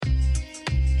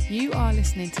You are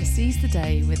listening to Seize the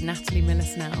Day with Natalie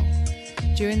Miller-Snell.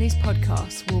 During these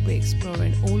podcasts, we'll be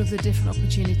exploring all of the different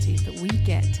opportunities that we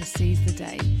get to seize the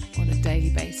day on a daily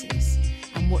basis,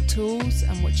 and what tools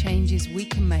and what changes we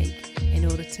can make in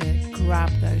order to grab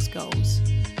those goals.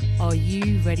 Are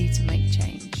you ready to make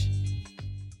change?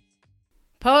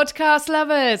 Podcast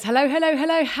lovers,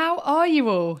 hello. How are you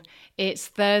all? It's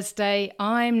Thursday,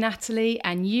 I'm Natalie,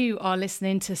 and you are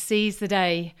listening to Seize the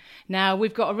Day. Now,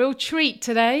 we've got a real treat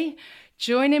today.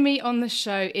 Joining me on the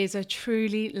show is a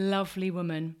truly lovely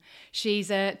woman. She's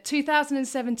a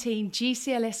 2017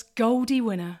 GCLS Goldie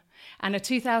winner and a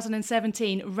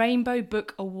 2017 Rainbow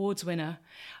Book Awards winner.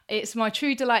 It's my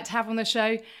true delight to have on the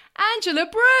show Angela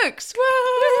Brooks. Woo!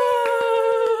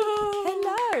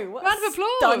 Hello. What round of applause.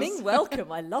 Stunning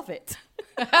welcome. I love it.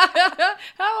 How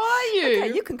are you?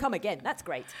 Okay, you can come again. That's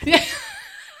great. Yeah.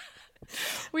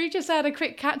 We just had a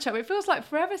quick catch up. It feels like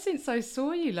forever since I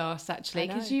saw you last, actually,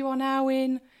 because you are now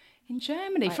in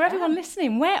Germany. For everyone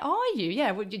listening, where are you?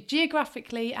 Yeah,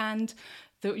 geographically and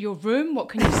your room, what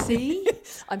can you see?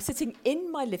 I'm sitting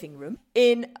in my living room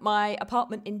in my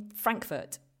apartment in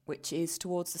Frankfurt, which is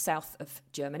towards the south of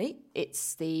Germany.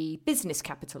 It's the business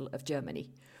capital of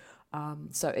Germany.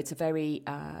 So it's a very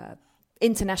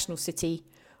international city.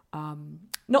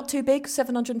 Not too big,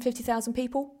 750,000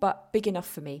 people, but big enough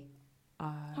for me.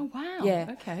 Oh, wow. Yeah.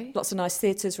 Okay. Lots of nice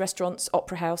theatres, restaurants,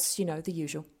 opera house, you know, the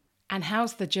usual. And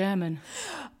how's the German?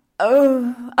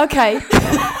 Oh, okay.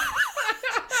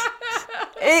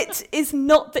 It is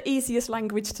not the easiest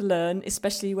language to learn,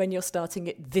 especially when you're starting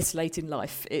it this late in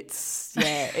life. It's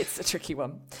a tricky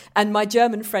one. And my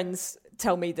German friends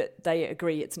tell me that they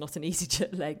agree it's not an easy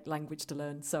language to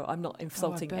learn. So I'm not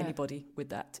insulting anybody with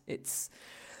that.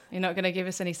 You're not going to give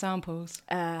us any samples?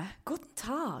 Guten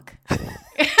Tag.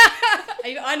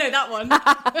 I know that one.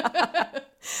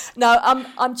 No,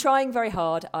 I'm trying very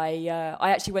hard. I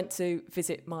actually went to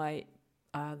visit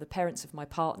the parents of my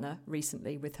partner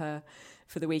recently with her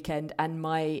for the weekend, and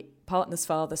my partner's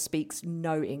father speaks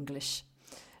no English,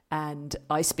 and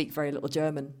I speak very little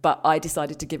German. But I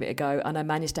decided to give it a go, and I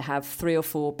managed to have 3 or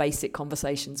 4 basic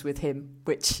conversations with him,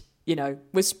 which, you know,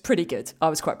 was pretty good. I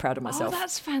was quite proud of myself. Oh,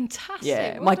 that's fantastic.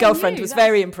 Yeah, Well my done girlfriend you. was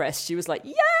very impressed. She was like,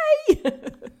 yay!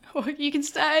 Oh, you can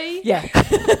stay. Yeah.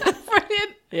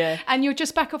 Brilliant. Yeah. And you're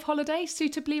just back off holiday,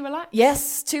 suitably relaxed?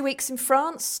 Yes, 2 weeks in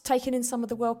France, taking in some of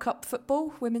the World Cup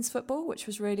football, women's football, which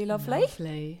was really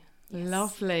lovely.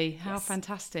 Lovely. How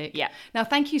fantastic. Yeah. Now,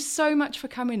 thank you so much for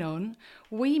coming on.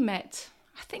 We met,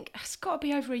 I think it's got to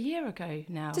be over a year ago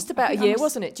now. Just about a year,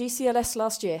 wasn't it? GCLS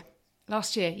last year.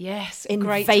 Last year, yes. In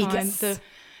great Vegas. time.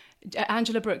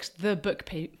 Angela Brooks, the book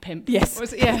pimp. Yes.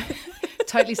 Was it? Yeah.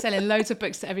 Totally selling loads of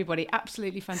books to everybody.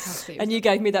 Absolutely fantastic. And you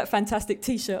gave me that fantastic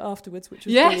T-shirt afterwards, which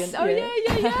was brilliant. brilliant.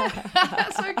 Oh, yeah.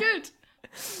 That's so good.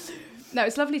 No,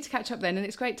 it's lovely to catch up then, and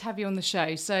it's great to have you on the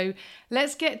show. So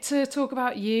let's get to talk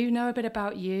about you, know a bit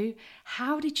about you.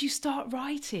 How did you start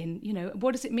writing? You know,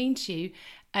 what does it mean to you?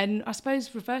 And I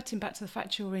suppose reverting back to the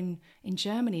fact you're in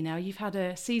Germany now, you've had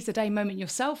a seize the day moment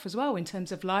yourself as well in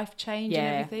terms of life change and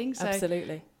everything. So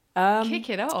absolutely. Kick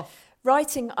it off.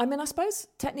 Writing, I mean, I suppose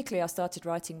technically I started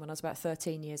writing when I was about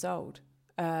 13 years old.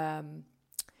 I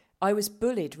was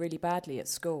bullied really badly at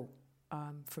school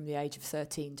from the age of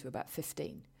 13 to about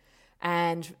 15.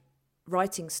 And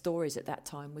writing stories at that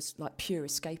time was like pure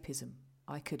escapism.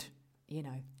 I could, you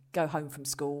know, go home from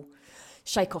school,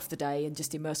 shake off the day and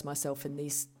just immerse myself in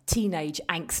these teenage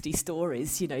angsty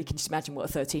stories. You know, you can just imagine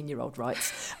what a 13-year-old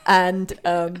writes. And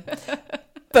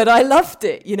but I loved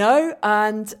it, you know,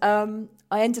 and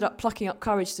I ended up plucking up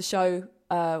courage to show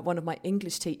one of my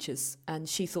English teachers, and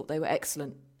she thought they were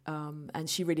excellent, and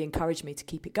she really encouraged me to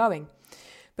keep it going.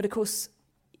 But of course,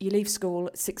 you leave school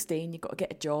at 16, you've got to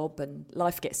get a job, and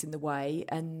life gets in the way,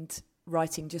 and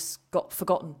writing just got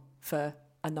forgotten for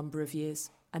a number of years.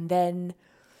 And then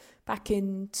back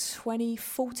in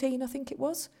 2014, I think it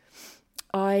was,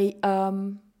 I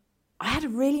had a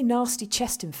really nasty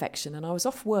chest infection, and I was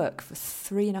off work for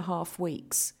 3.5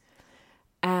 weeks.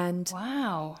 And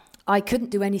wow, I couldn't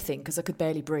do anything because I could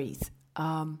barely breathe.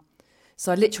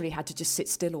 So I literally had to just sit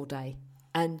still all day.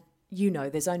 And, you know,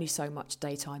 there's only so much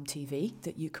daytime TV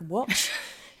that you can watch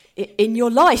in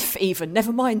your life even,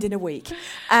 never mind in a week.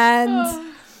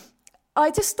 And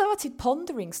I just started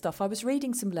pondering stuff. I was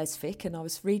reading some Lesvik, and I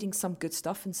was reading some good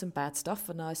stuff and some bad stuff.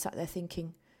 And I sat there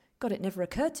thinking, God, it never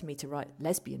occurred to me to write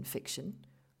lesbian fiction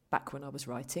back when I was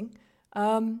writing.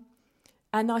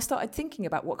 And I started thinking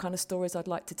about what kind of stories I'd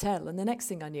like to tell. And the next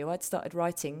thing I knew, I'd started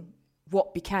writing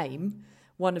what became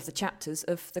one of the chapters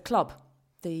of The Club,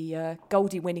 the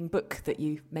Goldie winning book that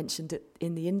you mentioned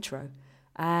in the intro.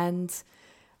 And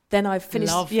then I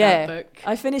finished. Love that book.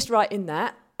 I finished writing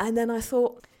that, and then I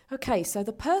thought, okay, so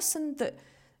the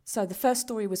first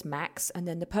story was Max, and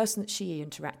then the person that she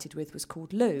interacted with was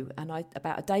called Lou. And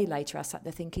about a day later, I sat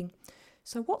there thinking,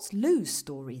 so what's Lou's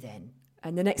story then?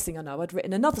 And the next thing I know, I'd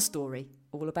written another story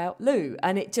all about Lou,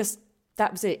 and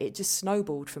that was it. It just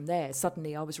snowballed from there.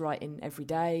 Suddenly, I was writing every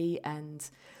day, and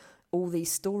all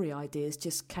these story ideas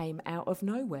just came out of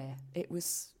nowhere. It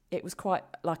was quite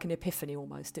like an epiphany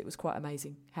almost. It was quite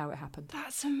amazing how it happened.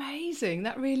 That's amazing.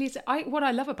 That really is. What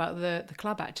I love about the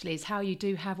club actually is how you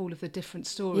do have all of the different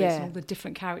stories and all the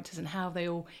different characters and how they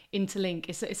all interlink.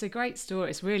 It's a great story.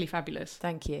 It's really fabulous.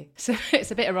 Thank you. So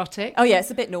it's a bit erotic. Oh yeah,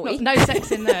 it's a bit naughty. No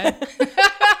sex in there.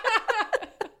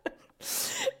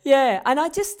 Yeah, and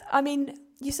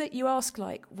you ask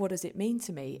like, what does it mean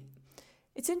to me?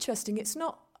 It's interesting. It's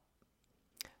not.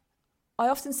 I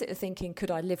often sit there thinking,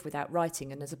 could I live without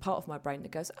writing? And there's a part of my brain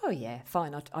that goes, oh yeah,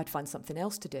 fine, I'd find something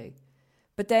else to do.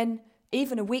 But then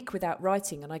even a week without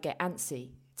writing and I get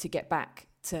antsy to get back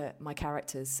to my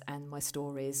characters and my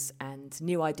stories, and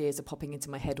new ideas are popping into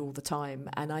my head all the time.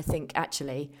 And I think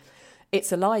actually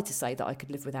it's a lie to say that I could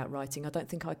live without writing. I don't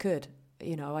think I could.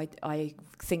 You know, I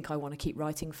think I want to keep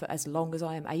writing for as long as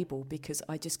I am able, because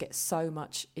I just get so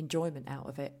much enjoyment out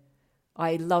of it.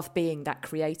 I love being that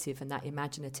creative and that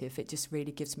imaginative. It just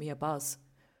really gives me a buzz.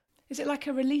 Is it like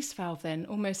a release valve then?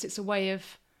 Almost it's a way of,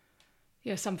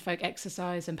 some folk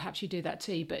exercise and perhaps you do that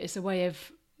too, but it's a way of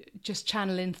just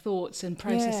channeling thoughts and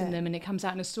processing them, and it comes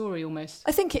out in a story almost.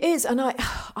 I think it is. And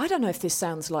I don't know if this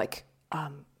sounds like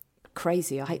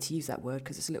crazy. I hate to use that word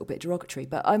because it's a little bit derogatory,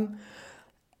 but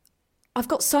I've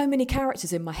got so many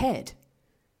characters in my head,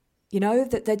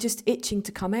 that they're just itching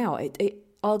to come out.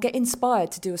 I'll get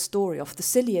inspired to do a story off the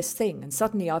silliest thing, and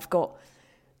suddenly I've got,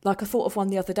 like I thought of one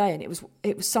the other day, and it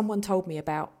was someone told me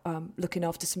about looking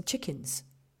after some chickens,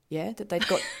 that they'd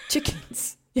got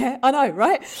chickens. Yeah, I know,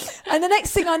 right? And the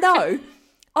next thing I know,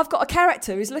 I've got a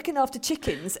character who's looking after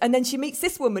chickens, and then she meets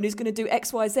this woman who's going to do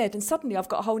X, Y, Z, and suddenly I've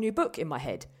got a whole new book in my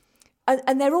head.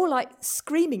 And they're all like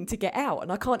screaming to get out,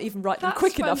 and I can't even write them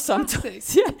quick enough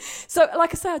sometimes. Yeah. So like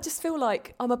I say, I just feel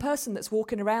like I'm a person that's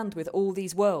walking around with all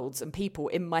these worlds and people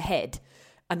in my head,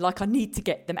 and like I need to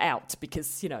get them out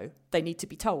because, they need to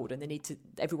be told, and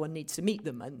everyone needs to meet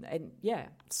them. And yeah,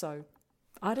 so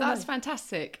I don't know. That's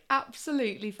fantastic.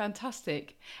 Absolutely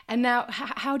fantastic. And now,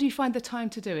 how do you find the time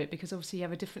to do it? Because obviously you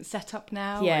have a different setup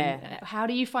now. Yeah. And how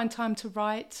do you find time to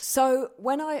write? So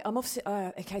when I'm obviously,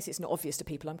 in case it's not obvious to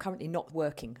people, I'm currently not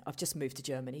working. I've just moved to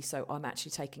Germany, so I'm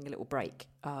actually taking a little break.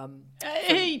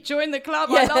 Hey, join the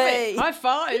club. I love it. High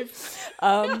five.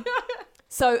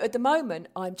 So at the moment,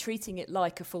 I'm treating it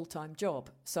like a full-time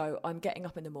job. So I'm getting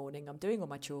up in the morning, I'm doing all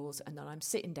my chores, and then I'm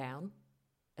sitting down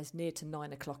as near to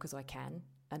 9 o'clock as I can,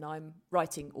 and I'm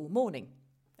writing all morning.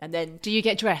 And then... Do you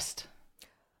get dressed?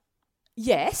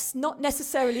 Yes, not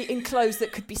necessarily in clothes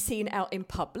that could be seen out in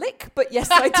public, but yes,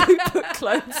 I do put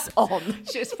clothes on.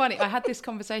 It's funny, I had this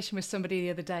conversation with somebody the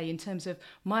other day in terms of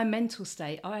my mental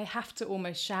state. I have to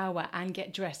almost shower and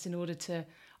get dressed in order to,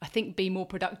 I think, be more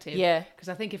productive. Yeah. Because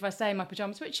I think if I stay in my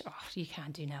pyjamas, which you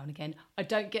can do now and again, I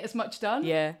don't get as much done.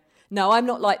 Yeah. No, I'm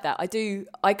not like that.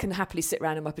 I can happily sit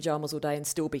around in my pyjamas all day and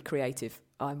still be creative.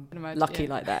 I'm lucky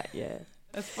like that, yeah.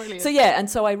 That's brilliant. So yeah, and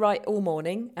so I write all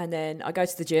morning, and then I go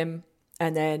to the gym,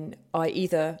 and then I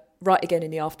either write again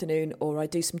in the afternoon, or I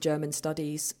do some German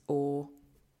studies, or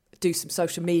do some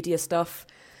social media stuff,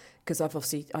 because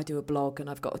I do a blog and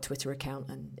I've got a Twitter account,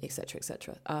 and et cetera, et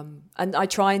cetera. And I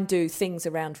try and do things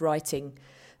around writing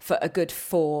for a good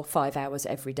 4 or 5 hours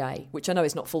every day, which I know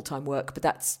is not full-time work,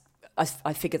 but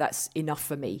I figure that's enough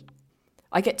for me.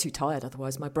 I get too tired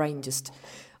otherwise. My brain just...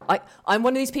 I'm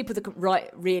one of these people that can write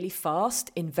really fast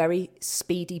in very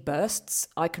speedy bursts.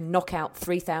 I can knock out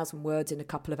 3,000 words in a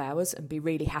couple of hours and be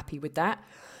really happy with that.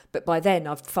 But by then,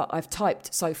 I've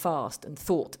typed so fast and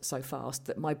thought so fast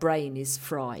that my brain is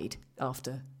fried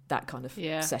after that kind of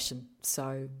session.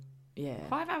 So, yeah.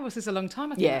 5 hours is a long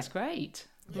time. I think that's great.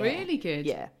 Yeah. Really good.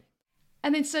 Yeah.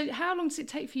 And then, so how long does it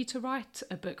take for you to write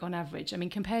a book on average? I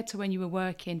mean, compared to when you were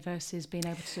working versus being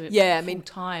able to do it full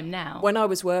time now. When I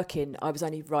was working, I was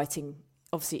only writing,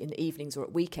 obviously, in the evenings or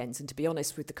at weekends. And to be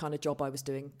honest, with the kind of job I was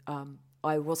doing,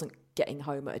 I wasn't getting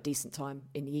home at a decent time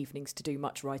in the evenings to do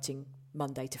much writing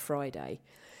Monday to Friday.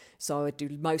 So I would do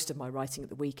most of my writing at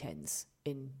the weekends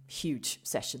in huge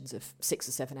sessions of 6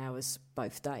 or 7 hours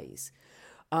both days.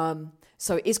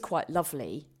 So it is quite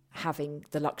lovely having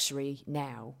the luxury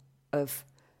now of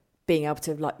being able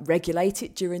to like regulate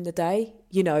it during the day,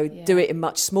 do it in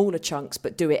much smaller chunks,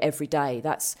 but do it every day.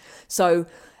 So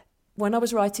when I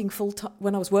was working full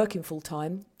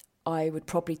time, I would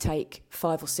probably take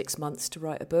 5 or 6 months to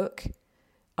write a book.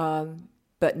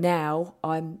 But now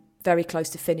I'm very close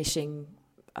to finishing,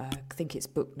 I think it's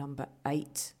book number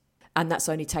 8. And that's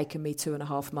only taken me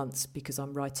 2.5 months because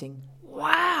I'm writing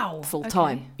full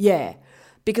time. Okay. Yeah.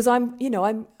 Because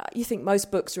you think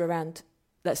most books are around,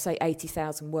 let's say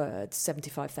 80,000 words,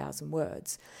 75,000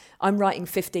 words. I'm writing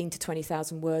 15 to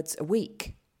 20,000 words a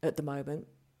week at the moment.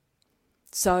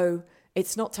 So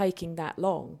it's not taking that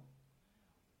long,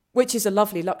 which is a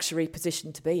lovely luxury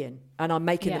position to be in. And I'm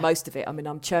making the most of it. I mean,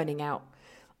 I'm churning out.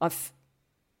 I've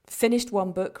finished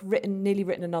one book, nearly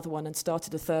written another one, and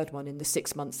started a third one in the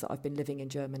 6 months that I've been living in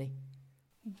Germany.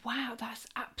 Wow, that's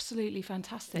absolutely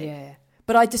fantastic. Yeah.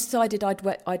 But I decided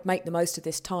I'd make the most of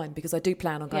this time because I do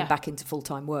plan on going back into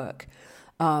full-time work.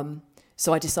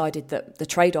 So I decided that the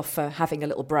trade-off for having a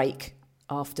little break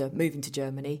after moving to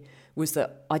Germany was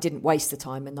that I didn't waste the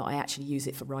time and that I actually use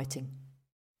it for writing.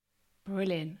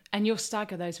 Brilliant. And you'll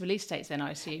stagger those release dates then,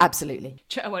 I assume? Absolutely.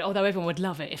 Well, although everyone would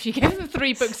love it if you gave them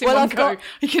 3 books in one go.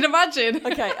 You can imagine.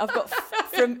 Okay, I've got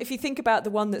if you think about the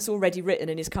one that's already written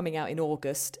and is coming out in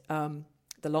August,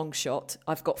 The Long Shot,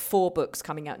 I've got 4 books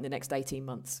coming out in the next 18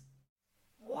 months.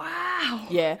 Wow.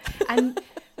 Yeah. And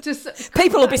just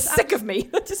people will be sick of me.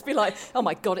 They'll just be like, oh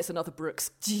my God, it's another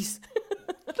Brooks. Jeez.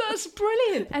 That's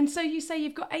brilliant. And so you say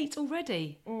you've got 8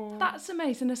 already. That's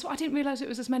amazing. I didn't realise it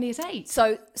was as many as 8.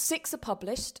 So 6 are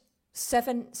published.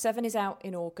 7 is out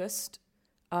in August.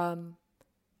 8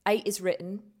 is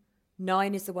written.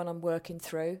 9 is the one I'm working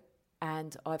through.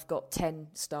 And I've got 10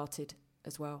 started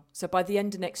as well. So by the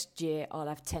end of next year, I'll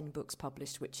have 10 books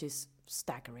published, which is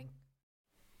staggering.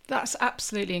 That's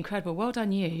absolutely incredible. Well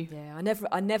done, you. Yeah,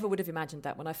 I never would have imagined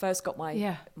that when I first got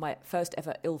my first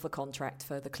ever ILVA contract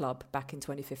for the club back in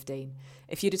 2015.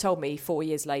 If you'd have told me 4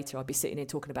 years later I'd be sitting here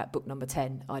talking about book number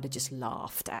 10, I'd have just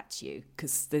laughed at you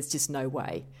because there's just no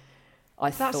way.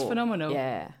 That's phenomenal.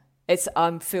 Yeah,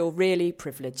 I feel really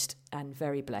privileged and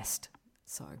very blessed.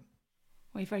 So, well,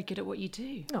 you're very good at what you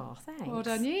do. Oh, thanks. Well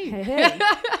done, you. Hey.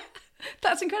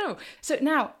 That's incredible. So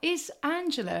now, is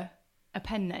Angela a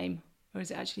pen name? Or is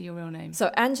it actually your real name?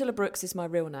 So Angela Brooks is my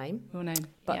real name. Real name,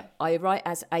 but I write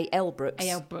as A.L. Brooks.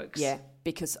 A.L. Brooks. Yeah,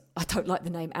 because I don't like the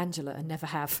name Angela and never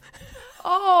have.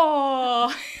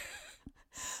 Oh!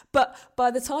 But by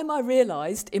the time I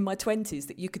realised in my 20s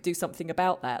that you could do something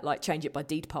about that, like change it by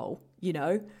deed poll,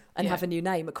 and have a new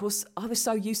name, of course, I was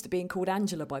so used to being called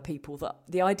Angela by people that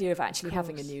the idea of actually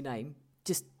having a new name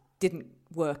just didn't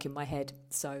work in my head.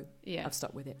 So I've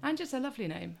stuck with it. Angela's a lovely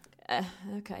name.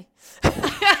 Okay.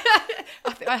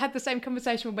 I had the same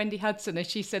conversation with Wendy Hudson as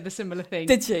she said the similar thing.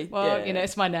 Did she? Well,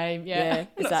 it's my name. Yeah,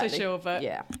 exactly. Not so sure, but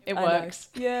it works.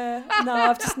 Yeah. No,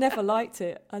 I've just never liked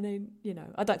it. I mean,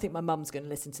 I don't think my mum's going to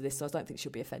listen to this, so I don't think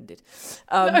she'll be offended.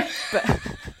 No.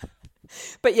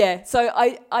 But yeah, so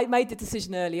I made the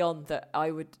decision early on that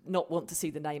I would not want to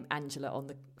see the name Angela on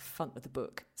the front of the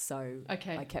book. So I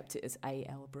kept it as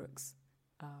A.L. Brooks.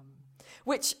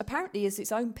 Which apparently is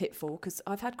its own pitfall, because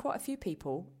I've had quite a few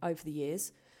people over the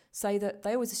years say that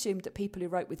they always assumed that people who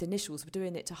wrote with initials were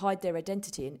doing it to hide their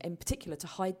identity and in particular to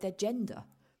hide their gender.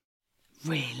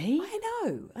 Really? I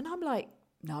know. And I'm like,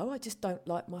 no, I just don't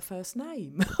like my first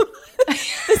name.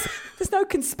 there's no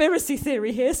conspiracy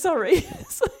theory here, sorry.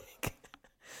 It's like...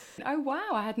 Oh, wow,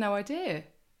 I had no idea.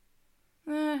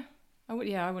 I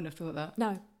wouldn't have thought that.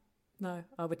 No,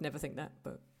 I would never think that,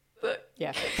 but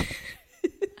yeah.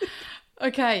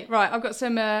 Okay, right. I've got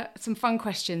some fun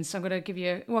questions. So I'm going to give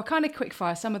you, kind of quick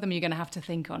fire. Some of them you're going to have to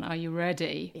think on. Are you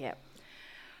ready? Yeah.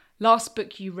 Last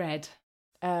book you read?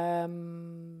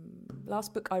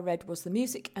 Last book I read was The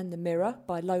Music and the Mirror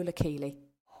by Lola Keeley.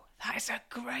 That is a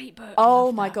great book.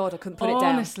 Oh my God, I couldn't put it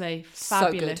down. Honestly,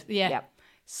 fabulous. So good. Yeah.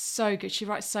 So good. She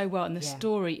writes so well and the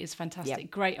story is fantastic. Yep.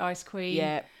 Great Ice Queen.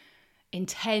 Yeah.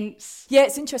 Intense. Yeah,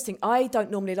 it's interesting. I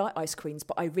don't normally like Ice Queens,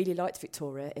 but I really liked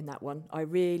Victoria in that one. I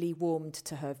really warmed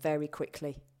to her very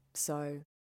quickly. So,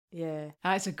 yeah.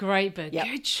 That's a great book. Yep.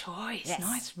 Good choice. Yes.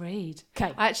 Nice read.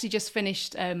 Okay. I actually just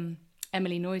finished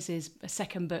Emily Noyes'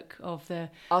 second book of the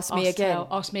Ask Me Again.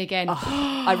 Ask Me Again.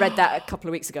 Oh, I read that a couple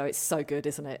of weeks ago. It's so good,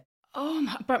 isn't it? Oh,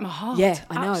 it broke my heart. Yeah,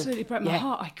 I know. Absolutely broke my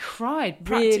heart. I cried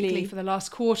practically for the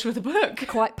last quarter of the book.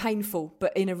 Quite painful,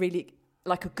 but in a really,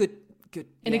 like a good...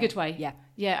 In a good way. Yeah.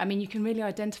 Yeah, I mean, you can really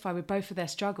identify with both of their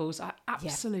struggles. I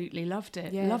absolutely loved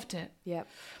it. Yeah. Loved it. Yeah.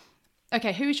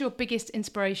 Okay, who is your biggest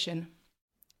inspiration?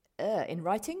 In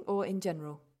writing or in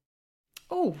general?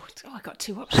 Oh, I got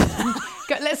 2 options.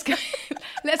 Let's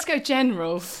go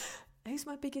general. Who's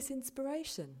my biggest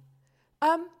inspiration?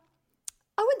 I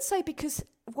wouldn't say because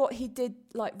what he did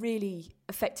like really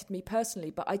affected me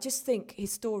personally, but I just think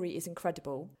his story is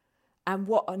incredible. and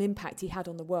what an impact he had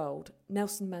on the world.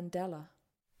 Nelson Mandela.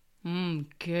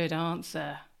 Good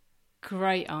answer.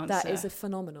 Great answer. That is a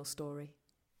phenomenal story.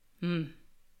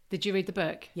 Did you read the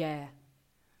book? Yeah.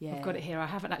 I've got it here. I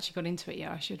haven't actually got into it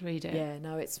yet. I should read it. Yeah,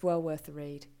 no, it's well worth the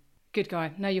read. Good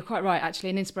guy. No, you're quite right, actually,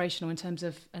 and inspirational in terms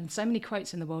of, and so many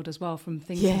quotes in the world as well from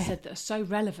things he said that are so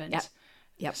relevant.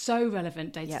 Yep. So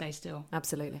relevant day to day still.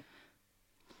 Absolutely.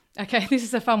 Okay, this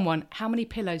is a fun one. How many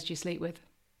pillows do you sleep with?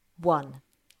 1.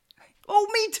 Oh,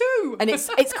 me too. And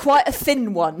it's quite a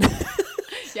thin one.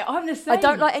 Yeah, I'm the same. I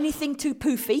don't like anything too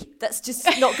poofy. That's just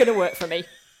not going to work for me.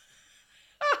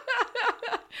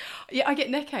 Yeah, I get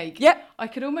neck ache. Yep. I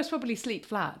could almost probably sleep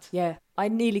flat. Yeah, I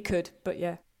nearly could, but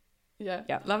yeah.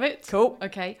 Yeah. Love it. Cool.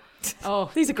 Okay. Oh,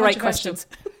 these are great questions.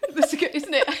 That's good,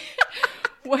 isn't it?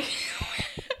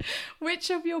 Which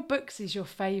of your books is your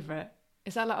favourite?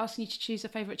 Is that like asking you to choose a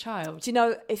favourite child? Do you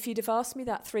know, if you'd have asked me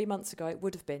that 3 months ago, it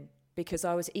would have been, because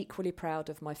I was equally proud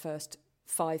of my first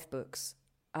 5 books.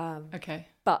 Okay.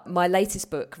 But my latest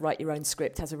book, Write Your Own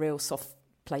Script, has a real soft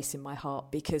place in my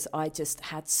heart because I just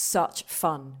had such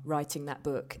fun writing that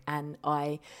book. And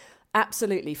I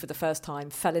absolutely, for the first time,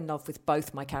 fell in love with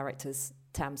both my characters,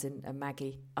 Tamsin and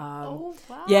Maggie. Oh,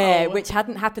 wow. Yeah, which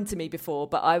hadn't happened to me before,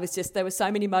 but there were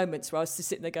so many moments where I was just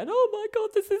sitting there going, oh my God,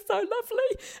 this is so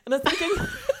lovely. And I was thinking,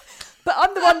 but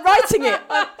I'm the one writing it.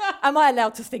 Am I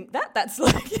allowed to think that? That's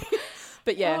like...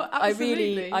 But yeah, I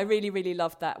really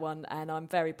loved that one, and I'm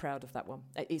very proud of that one.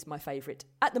 It is my favourite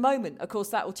at the moment. Of course,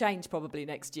 that will change probably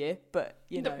next year, but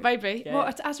you know, maybe. Yeah.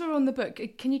 Well, as we're on the book,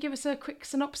 can you give us a quick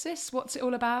synopsis? What's it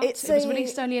all about? It was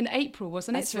released only in April,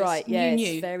 wasn't it? That's right. Yeah,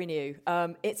 it's very new.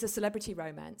 It's a celebrity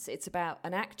romance. It's about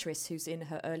an actress who's in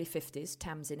her early 50s,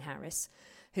 Tamsin Harris,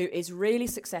 who is really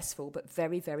successful but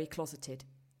very, very closeted.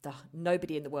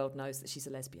 Nobody in the world knows that she's a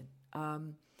lesbian,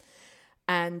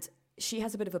 and she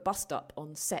has a bit of a bust-up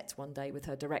on set one day with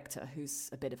her director, who's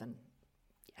a bit of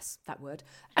that word.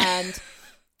 And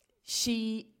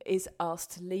she is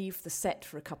asked to leave the set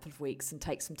for a couple of weeks and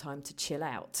take some time to chill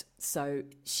out. So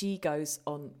she goes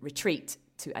on retreat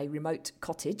to a remote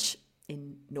cottage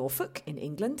in Norfolk, in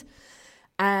England.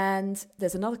 And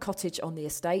there's another cottage on the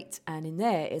estate, and in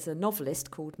there is a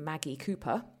novelist called Maggie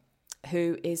Cooper,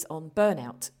 who is on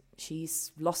burnout.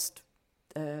 She's lost...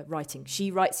 writing. She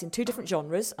writes in 2 different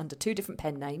genres under 2 different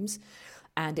pen names,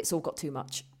 and it's all got too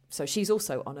much. So she's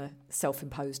also on a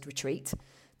self-imposed retreat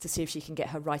to see if she can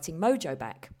get her writing mojo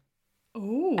back.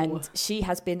 Ooh. And she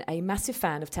has been a massive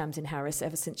fan of Tamsin Harris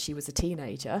ever since she was a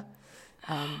teenager.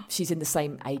 She's in the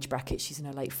same age bracket. She's in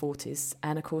her late 40s.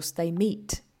 And of course, they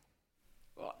meet.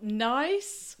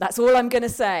 Nice. That's all I'm going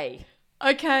to say.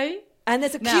 Okay. And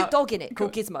there's a cute dog in it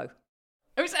called Gizmo.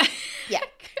 Yeah,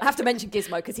 I have to mention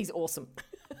Gizmo because he's awesome.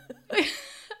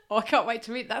 Oh, I can't wait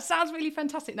to read. That sounds really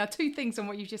fantastic. Now, 2 things on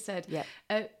what you've just said. Yeah.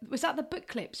 Was that the book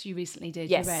clips you recently did?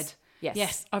 Yes. You read? Yes.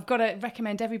 Yes. I've got to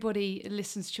recommend everybody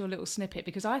listens to your little snippet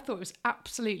because I thought it was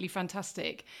absolutely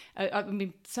fantastic. I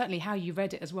mean, certainly how you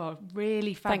read it as well.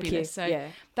 Really fabulous. Thank you.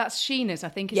 So that's Sheena's, I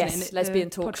think, isn't it? Yes, lesbian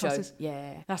talk show.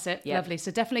 Yeah. That's it. Yep. Lovely.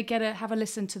 So definitely have a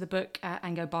listen to the book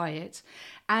and go buy it.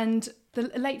 And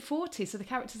the late 40s. So the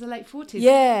characters are late 40s.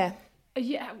 Yeah.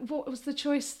 Yeah, what was the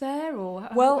choice there, or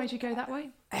well, why did you go that way?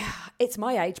 It's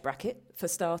my age bracket for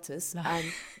starters, and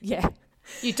yeah,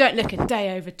 you don't look a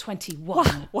day over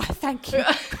 21. Well, thank you.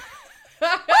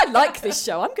 I like this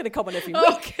show. I'm going to come on every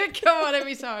week. Come on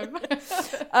every time.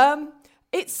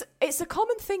 It's a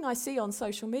common thing I see on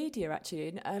social media, actually,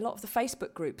 in a lot of the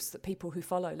Facebook groups that people who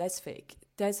follow Lesfic.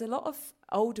 There's a lot of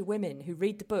older women who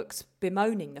read the books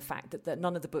bemoaning the fact that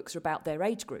none of the books are about their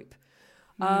age group.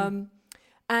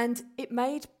 And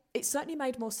it certainly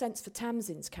made more sense for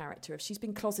Tamsin's character. If she's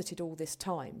been closeted all this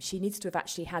time, she needs to have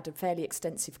actually had a fairly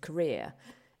extensive career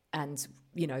and,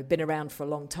 you know, been around for a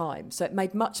long time. So it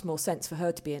made much more sense for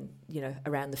her to be in, you know,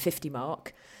 around the 50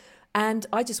 mark. And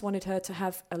I just wanted her to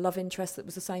have a love interest that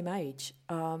was the same age.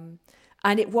 And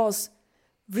it was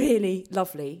really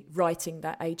lovely writing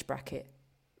that age bracket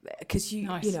because you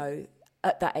know,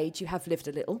 at that age, you have lived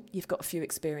a little. You've got a few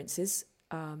experiences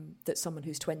that someone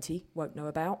who's 20 won't know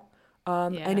about.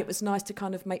 And it was nice to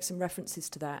kind of make some references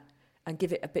to that and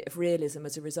give it a bit of realism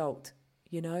as a result,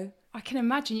 you know? I can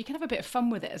imagine you can have a bit of fun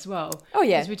with it as well. Oh,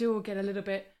 yeah. Because we do all get a little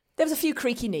bit... There was a few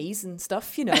creaky knees and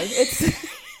stuff, you know. It's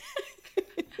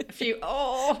a few,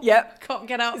 yep. Can't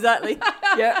get out. Exactly,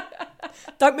 yeah.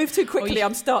 Don't move too quickly,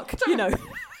 I'm stuck, you know.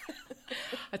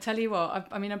 I tell you what,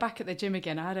 I mean, I'm back at the gym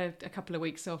again. I had a couple of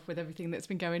weeks off with everything that's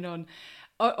been going on.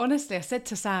 Honestly, I said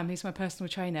to Sam, who's my personal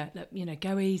trainer, look,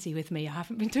 go easy with me. I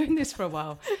haven't been doing this for a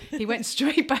while. He went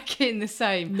straight back in the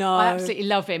same. No. I absolutely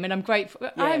love him, and I'm grateful.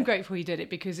 Yeah. I am grateful he did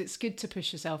it because it's good to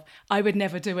push yourself. I would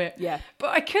never do it. Yeah.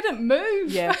 But I couldn't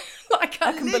move. Yeah. Like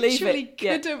I can believe literally it.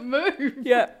 Yeah. couldn't move.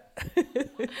 Yeah.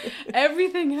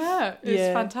 Everything hurt. It's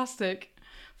Yeah. fantastic.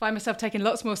 Find myself taking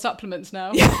lots more supplements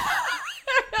now.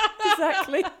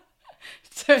 Exactly.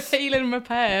 To heal and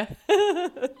repair.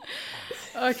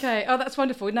 Okay. Oh, that's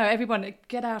wonderful. No, everyone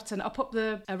get out, and I'll pop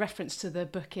a reference to the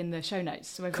book in the show notes.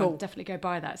 So everyone definitely go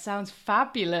buy that. Sounds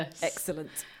fabulous. Excellent.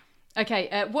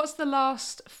 Okay. What's the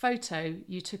last photo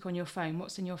you took on your phone?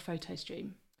 What's in your photo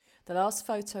stream? The last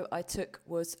photo I took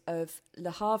was of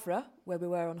Le Havre, where we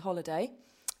were on holiday,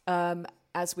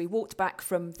 as we walked back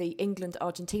from the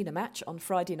England-Argentina match on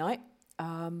Friday night.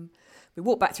 We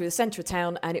walked back through the centre of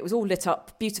town and it was all lit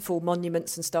up, beautiful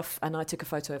monuments and stuff, and I took a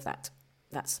photo of that.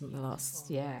 That's the last,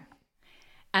 yeah.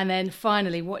 And then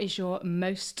finally, what is your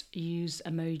most used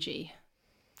emoji?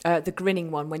 The grinning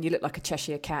one, when you look like a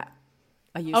Cheshire cat.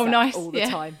 I use that all the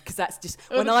time, because that's just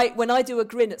when I do a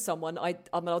grin at someone.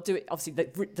 I'll do it. Obviously,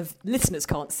 the listeners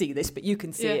can't see this, but you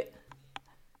can see it.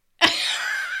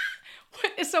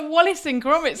 It's a Wallace and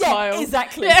Gromit smile.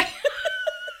 Exactly. Yeah.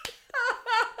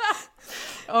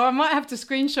 Or I might have to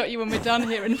screenshot you when we're done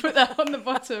here and put that on the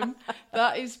bottom.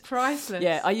 That is priceless.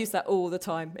 Yeah, I use that all the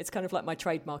time. It's kind of like my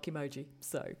trademark emoji.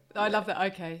 So I love that.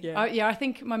 Okay. Yeah. I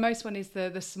think my most one is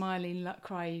the smiling,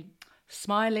 laughing,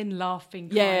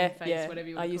 crying face, whatever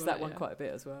you want to call it. I use that one quite a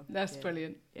bit as well. That's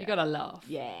brilliant. You got to laugh.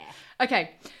 Yeah.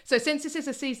 Okay. So since this is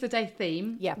a Seize the Day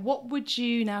theme, what would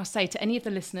you now say to any of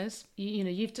the listeners?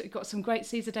 You've got some great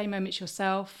Seize the Day moments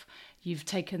yourself. You've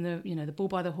taken the bull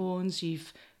by the horns.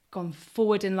 You've gone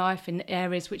forward in life in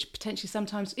areas which potentially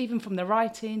sometimes, even from the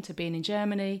writing to being in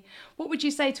Germany. What would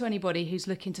you say to anybody who's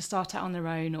looking to start out on their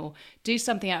own or do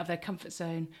something out of their comfort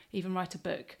zone, even write a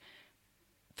book,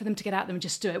 for them to get out there and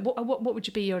just do it? What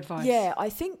would be your advice? Yeah, I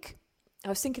think I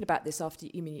was thinking about this after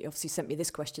you obviously sent me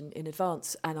this question in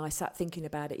advance, and I sat thinking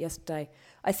about it yesterday.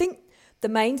 I think the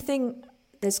main thing,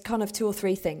 there's kind of 2 or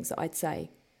 3 things that I'd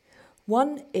say.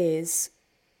 One is,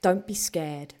 don't be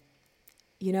scared.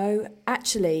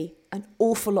 Actually, an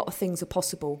awful lot of things are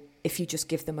possible if you just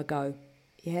give them a go.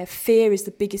 Yeah, fear is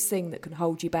the biggest thing that can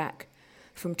hold you back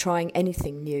from trying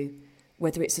anything new,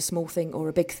 whether it's a small thing or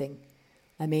a big thing.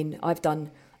 I mean, I've done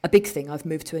a big thing. I've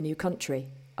moved to a new country.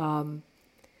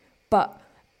 But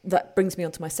that brings me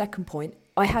on to my second point.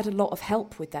 I had a lot of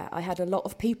help with that. I had a lot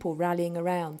of people rallying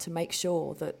around to make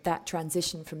sure that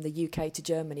transition from the UK to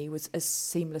Germany was as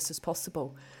seamless as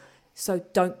possible. So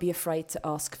don't be afraid to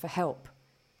ask for help.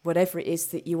 Whatever it is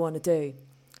that you want to do,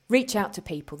 reach out to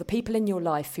people. The people in your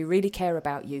life who really care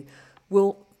about you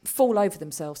will fall over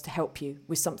themselves to help you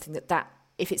with something that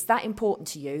if it's that important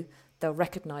to you, they'll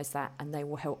recognise that and they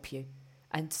will help you.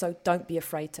 And so don't be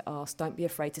afraid to ask. Don't be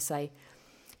afraid to say,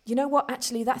 you know what,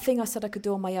 actually, that thing I said I could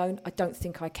do on my own, I don't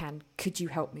think I can. Could you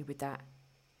help me with that?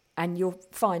 And you'll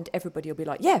find everybody will be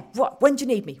like, yeah, what? When do you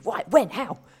need me? Why? When?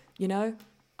 How?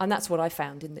 And that's what I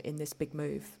found in this big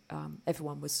move.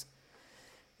 Everyone was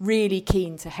really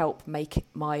keen to help make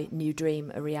my new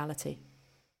dream a reality.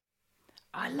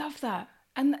 I love that.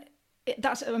 And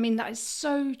that is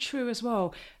so true as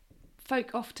well.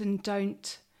 Folk often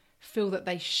don't feel that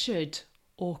they should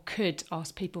or could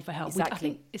ask people for help. Exactly. I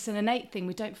think it's an innate thing.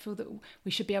 We don't feel that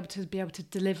we should be able to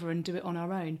deliver and do it on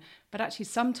our own. But actually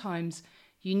sometimes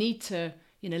you need to,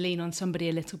 lean on somebody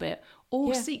a little bit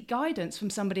or seek guidance from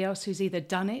somebody else who's either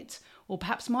done it or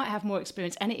perhaps might have more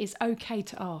experience. And it is okay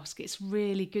to ask. It's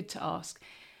really good to ask.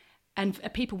 And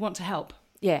people want to help.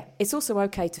 Yeah, it's also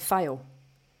okay to fail.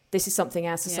 This is something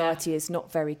our society is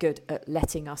not very good at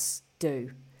letting us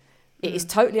do. It is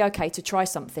totally okay to try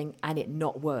something and it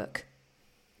not work.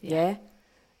 Yeah?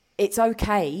 It's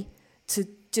okay to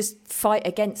just fight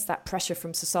against that pressure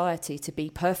from society to be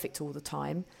perfect all the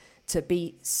time, to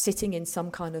be sitting in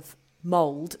some kind of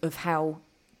mould of how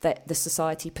the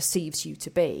society perceives you to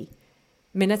be.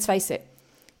 I mean, let's face it,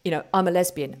 I'm a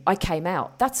lesbian. I came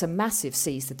out. That's a massive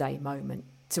seize the day moment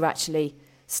to actually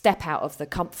step out of the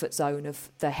comfort zone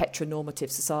of the heteronormative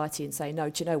society and say, no,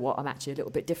 do you know what? I'm actually a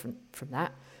little bit different from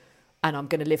that. And I'm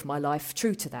going to live my life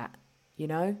true to that,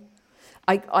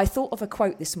 I thought of a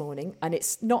quote this morning, and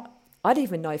it's not, I don't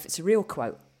even know if it's a real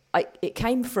quote. It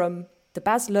came from the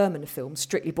Baz Luhrmann film,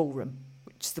 Strictly Ballroom,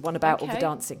 which is the one about all the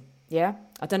dancing. Yeah?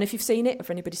 I don't know if you've seen it, if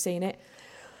anybody's seen it.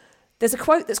 There's a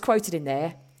quote that's quoted in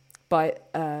there. by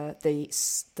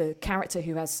the character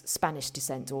who has Spanish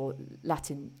descent or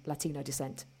Latino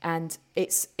descent. And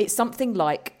it's something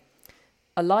like,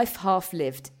 a life half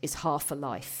lived is half a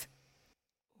life.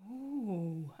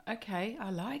 Ooh, okay,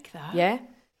 I like that. Yeah?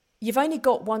 You've only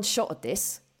got one shot at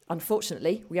this.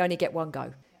 Unfortunately, we only get one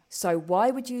go. So why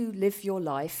would you live your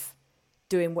life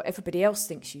doing what everybody else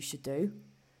thinks you should do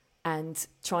and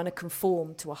trying to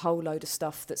conform to a whole load of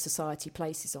stuff that society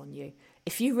places on you?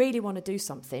 If you really want to do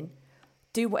something,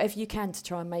 do whatever you can to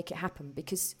try and make it happen,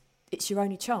 because it's your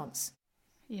only chance.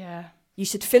 Yeah. You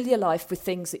should fill your life with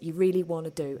things that you really want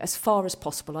to do as far as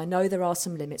possible. I know there are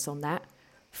some limits on that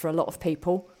for a lot of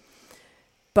people,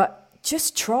 but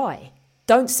just try.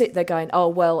 Don't sit there going, oh,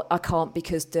 well, I can't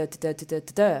because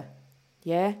da-da-da-da-da-da.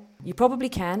 Yeah, you probably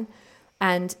can.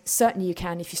 And certainly you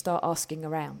can if you start asking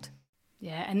around.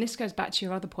 Yeah, and this goes back to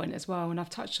your other point as well, and I've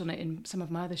touched on it in some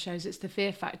of my other shows. It's the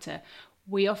fear factor.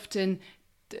 We often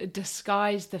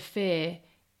disguise the fear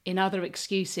in other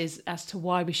excuses as to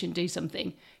why we shouldn't do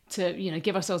something, to, you know,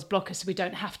 give ourselves blockers so we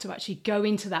don't have to actually go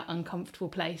into that uncomfortable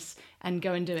place and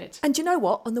go and do it. And you know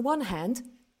what? On the one hand,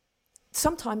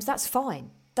 sometimes that's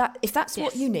fine. That if that's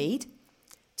what you need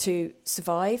to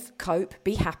survive, cope,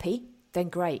 be happy, then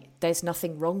great. There's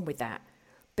nothing wrong with that.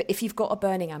 But if you've got a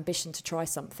burning ambition to try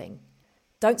something,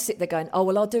 don't sit there going, oh,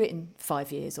 well, I'll do it in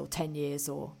 5 years or 10 years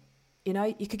or, you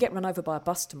know, you could get run over by a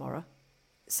bus tomorrow.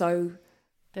 So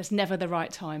there's never the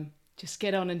right time. Just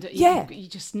get on and do it. Yeah. You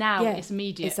just now, it's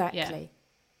immediate. Exactly.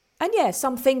 Yeah. And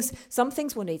some things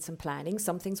will need some planning,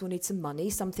 some things will need some money,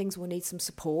 some things will need some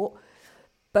support.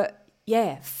 But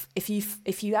yeah,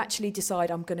 if you actually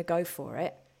decide I'm going to go for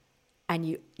it,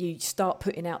 and you start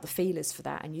putting out the feelers for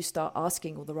that, and you start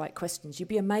asking all the right questions, you'd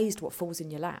be amazed what falls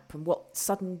in your lap and what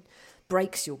sudden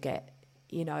breaks you'll get.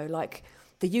 You know, like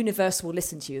the universe will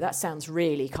listen to you. That sounds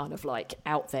really kind of like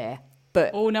out there.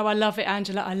 But oh no, I love it,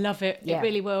 Angela. I love it. Yeah. It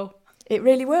really will. It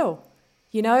really will.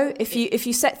 You know, if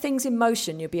you set things in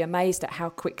motion, you'll be amazed at how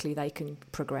quickly they can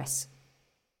progress.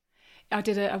 I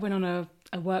went on a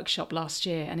workshop last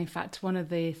year, and in fact, one of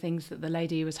the things that the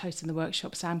lady who was hosting the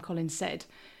workshop, Sam Collins, said,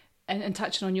 and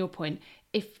touching on your point,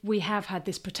 if we have had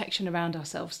this protection around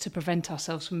ourselves to prevent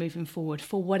ourselves from moving forward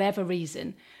for whatever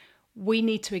reason, we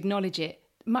need to acknowledge it.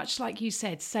 Much like you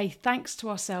said, say thanks to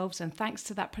ourselves and thanks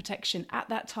to that protection at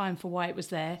that time for why it was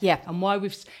there. Yeah. And why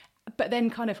but then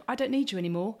kind of, I don't need you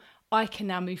anymore. I can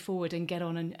now move forward and get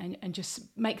on and just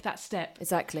make that step.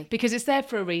 Exactly. Because it's there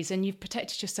for a reason. You've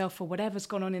protected yourself for whatever's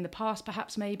gone on in the past,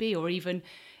 perhaps, maybe, or even,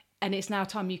 and it's now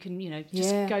time you can, you know,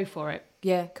 just go for it.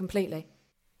 Yeah, completely.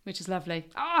 Which is lovely.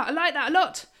 I like that a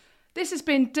lot. This has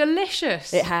been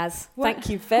delicious. It has. Thank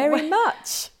you very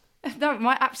much. No,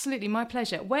 absolutely, my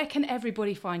pleasure. Where can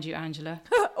everybody find you, Angela?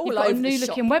 You've got a new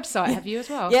looking website, have you, as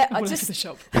well? Yeah, over the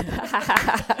shop.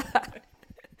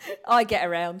 I get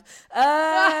around.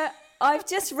 I've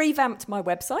just revamped my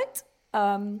website.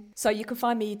 So you can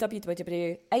find me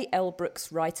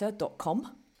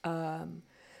www.albrookswriter.com.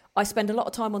 I spend a lot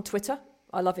of time on Twitter.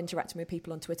 I love interacting with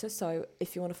people on Twitter. So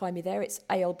if you want to find me there, it's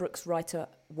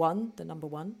ALBrooksWriter1, the number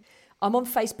 1. I'm on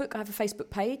Facebook. I have a Facebook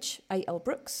page, A.L.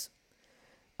 Brooks.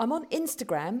 I'm on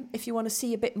Instagram if you want to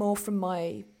see a bit more from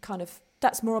my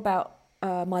that's more about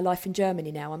my life in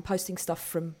Germany now. I'm posting stuff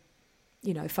from,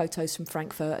 you know, photos from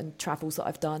Frankfurt and travels that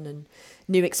I've done and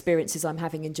new experiences I'm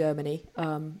having in Germany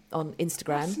on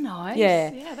Instagram. That's nice.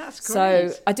 Yeah, that's great.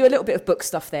 So I do a little bit of book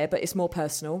stuff there, but it's more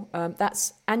personal.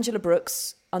 That's Angela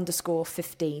Brooks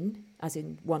 _15, as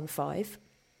in 15.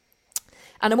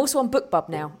 And I'm also on BookBub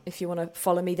now, if you want to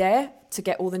follow me there to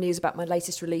get all the news about my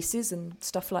latest releases and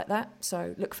stuff like that.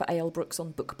 So look for A.L. Brooks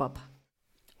on BookBub.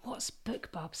 What's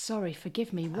BookBub? Sorry,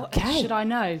 forgive me. What should I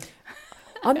know?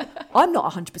 I'm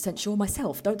not 100% sure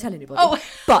myself. Don't tell anybody. Oh.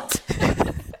 But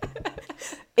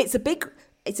it's a big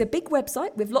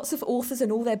website with lots of authors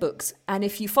and all their books. And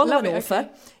if you follow an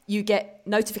author, you get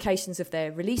notifications of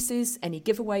their releases, any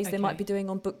giveaways they might be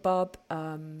doing on BookBub.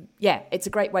 It's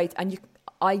a great way. And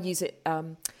I use it.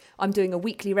 I'm doing a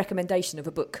weekly recommendation of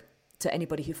a book to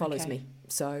anybody who follows me.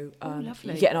 So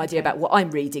you get an idea about what I'm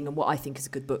reading and what I think is a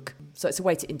good book. So it's a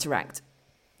way to interact.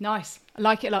 Nice. I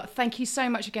like it a lot. Thank you so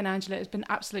much again, Angela. It's been an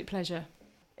absolute pleasure.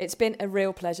 It's been a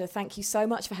real pleasure. Thank you so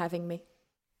much for having me.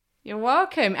 You're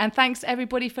welcome. And thanks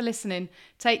everybody for listening.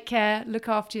 Take care. Look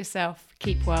after yourself.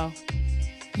 Keep well.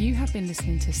 You have been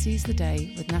listening to Seize the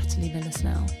Day with Natalie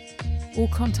Miller-Snell. All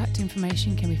contact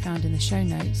information can be found in the show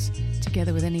notes,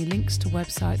 together with any links to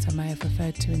websites I may have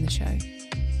referred to in the show.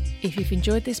 If you've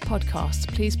enjoyed this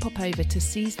podcast, please pop over to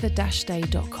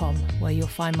seizethe-day.com, where you'll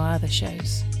find my other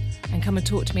shows. And come and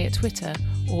talk to me at Twitter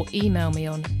or email me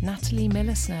on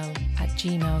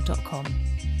nataliemillersnell@gmail.com.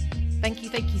 Thank you,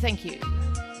 thank you, thank you.